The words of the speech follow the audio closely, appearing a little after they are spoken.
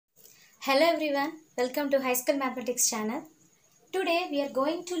Hello everyone, welcome to High School Mathematics channel. Today we are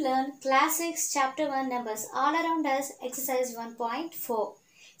going to learn Class 6 Chapter 1 Numbers All Around Us Exercise 1.4.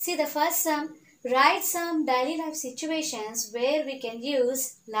 See the first sum, write some daily life situations where we can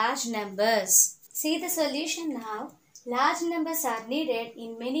use large numbers. See the solution now. Large numbers are needed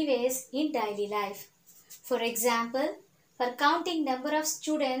in many ways in daily life. For example, for counting number of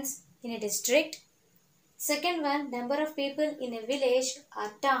students in a district. Second one, number of people in a village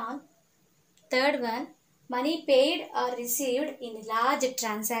or town. Third one, money paid or received in large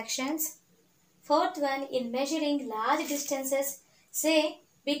transactions. Fourth one, in measuring large distances, say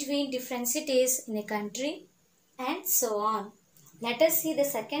between different cities in a country, and so on. Let us see the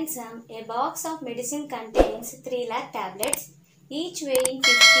second sum. A box of medicine contains 3 lakh tablets, each weighing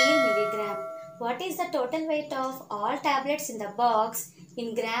 15 milligram. What is the total weight of all tablets in the box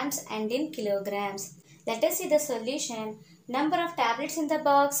in grams and in kilograms? Let us see the solution. Number of tablets in the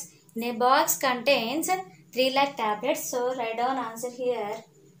box. In a box contains 3 lakh tablets. So write down answer here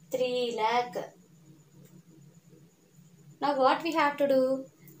 3 lakh. Now what we have to do?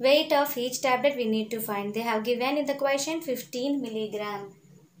 Weight of each tablet we need to find. They have given in the question 15 milligram.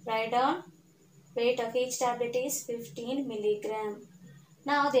 Write down weight of each tablet is 15 milligram.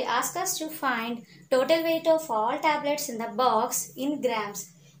 Now they ask us to find total weight of all tablets in the box in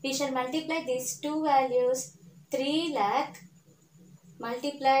grams. We shall multiply these two values 3 lakh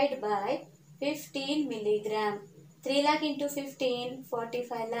multiplied by 15 milligram. 3 lakh into 15,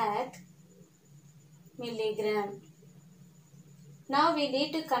 45 lakh milligram. Now we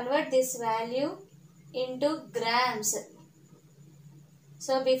need to convert this value into grams.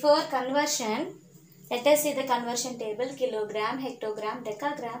 So before conversion, let us see the conversion table. Kilogram, hectogram,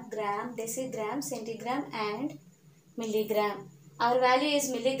 decagram, gram, decigram, centigram and milligram. Our value is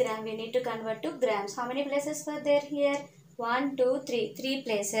milligram. We need to convert to grams. How many places were there here? 1, 2, 3. 3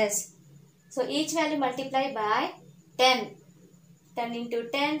 places. So each value multiply by 10. 10 into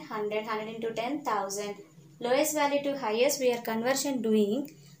 10, 100. 100 into 10, 1000. Lowest value to highest we are conversion doing.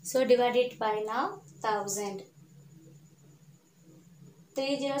 So divide it by now 1000.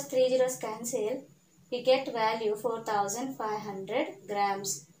 3 zeros cancel. We get value 4500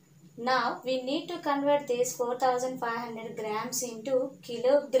 grams. Now we need to convert this 4500 grams into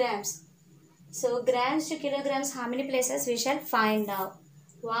kilograms. So grams to kilograms, how many places we shall find now?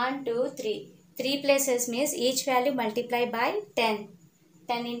 1, 2, 3. 3 places means each value multiply by 10.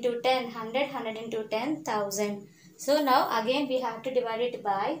 10 into 10, 100. 100 into 10, 1000. So now again we have to divide it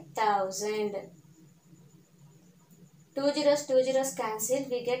by 1000. 2 zeros cancel.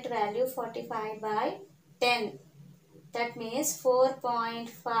 We get value 45 by 10. That means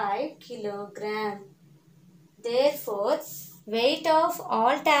 4.5 kilogram. Therefore, weight of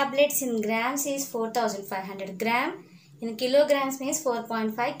all tablets in grams is 4500 gram. In kilograms means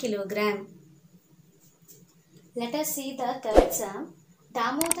 4.5 kilogram. Let us see the third sum.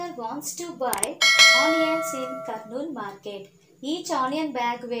 Damodar wants to buy onions in Kurnool market. Each onion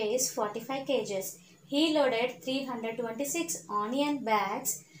bag weighs 45 kgs. He loaded 326 onion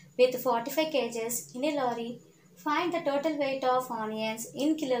bags with 45 kgs in a lorry. Find the total weight of onions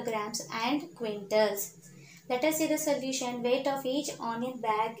in kilograms and quintals. Let us see the solution. Weight of each onion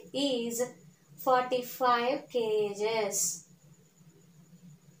bag is 45 kgs.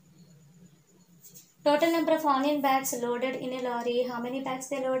 Total number of onion bags loaded in a lorry. How many bags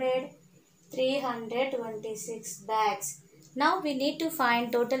they loaded? 326 bags. Now we need to find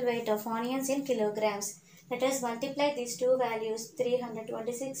total weight of onions in kilograms. Let us multiply these two values.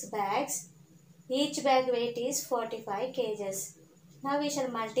 326 bags. Each bag weight is 45 kgs. Now we shall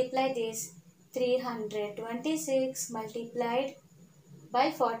multiply this 326 multiplied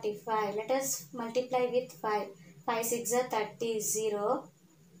by 45. Let us multiply with 5. 5 6 are 30. 0.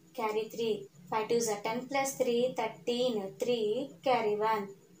 Carry 3. 5 2 are 10 plus 3. 13. 3. Carry 1.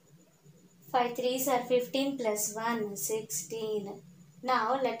 5 3s are 15 plus 1. 16.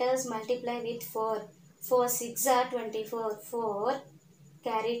 Now let us multiply with 4. 4 6 are 24. 4.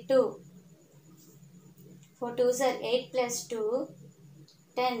 Carry 2. 4 2s are 8 plus 2.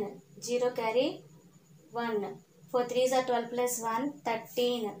 10. 0 carry 1. 4 3s are 12 plus 1.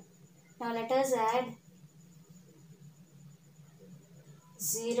 13. Now let us add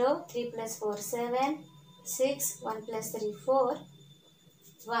 0. 3 plus 4 7. 6. 1 plus 3 4.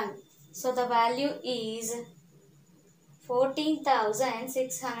 1. So the value is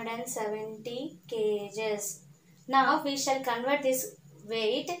 14,670 kgs. Now we shall convert this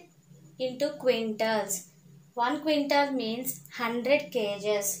weight into quintals. 1 quintal means 100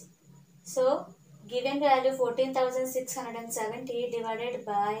 kgs. So given value 14,670 divided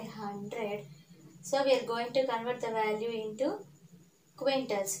by 100. So we are going to convert the value into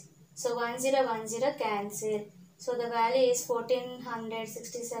quintals. So 1010 cancel. So the value is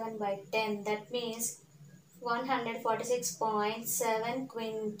 1467 by 10. That means 146.7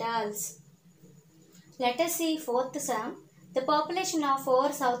 quintals. Let us see fourth sum. The population of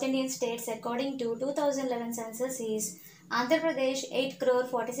 4 South Indian states according to 2011 census is Andhra Pradesh 8 crore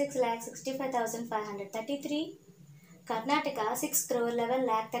 46 lakh 65,533, Karnataka 6 crore 11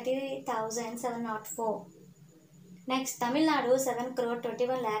 lakh 30,704. Next, Tamil Nadu 7 crore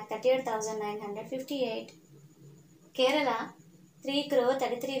 21 lakh 38,958, Kerala 3 crore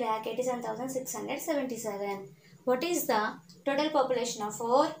 33 lakh 87,677. What is the total population of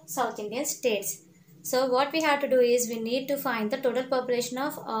 4 South Indian states? So what we have to do is we need to find the total population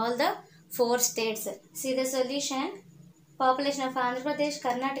of all the 4 states. See the solution. Population of Andhra Pradesh,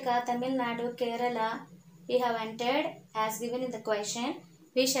 Karnataka, Tamil Nadu, Kerala we have entered as given in the question.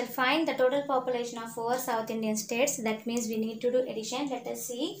 We shall find the total population of 4 South Indian states. That means we need to do addition. Let us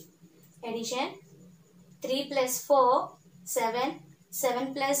see. Addition. 3 plus 4, 7.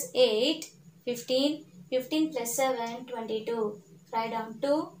 7 plus 8, 15. 15 plus 7, 22. Write down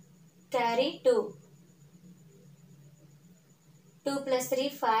 2. Carry 2. 2 plus 3,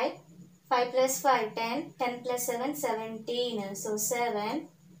 5. 5 plus 5, 10. 10 plus 7, 17. So 7.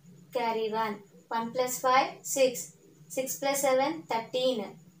 Carry 1. 1 plus 5, 6. 6 plus 7, 13.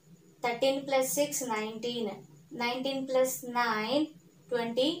 13 plus 6, 19. 19 plus 9,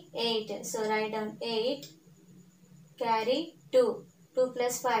 28. So write down 8. Carry 2. 2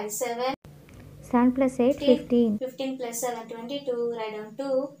 plus 5, 7. 7 plus 8, 15. 15 plus 7, 22. Write down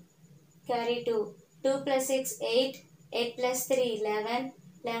 2. Carry 2. 2 plus 6, 8. 8 plus 3, 11.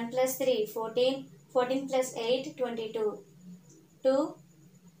 11 plus 3, 14. 14 plus 8, 22. 2.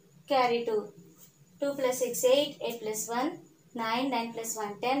 Carry 2. 2 plus 6, 8. 8 plus 1, 9. 9 plus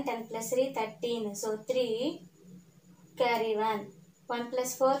 1, 10. 10 plus 3, 13. So 3. Carry 1. 1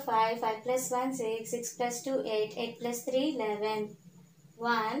 plus 4, 5. 5 plus 1, 6. 6 plus 2, 8. 8 plus 3, 11.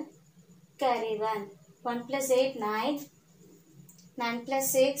 1. Carry 1. 1 plus 8, 9. 9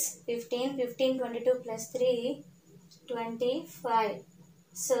 plus 6, 15. 15, 22 plus 3, 25.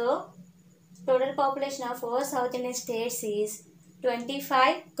 So, total population of 4 South Indian states is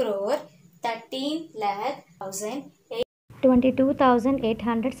 25 crore 13 lakh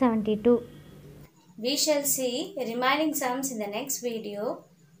 22,872. We shall see remaining sums in the next video.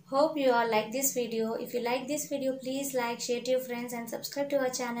 Hope you all like this video. If you like this video, please like, share to your friends and subscribe to our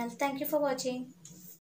channel. Thank you for watching.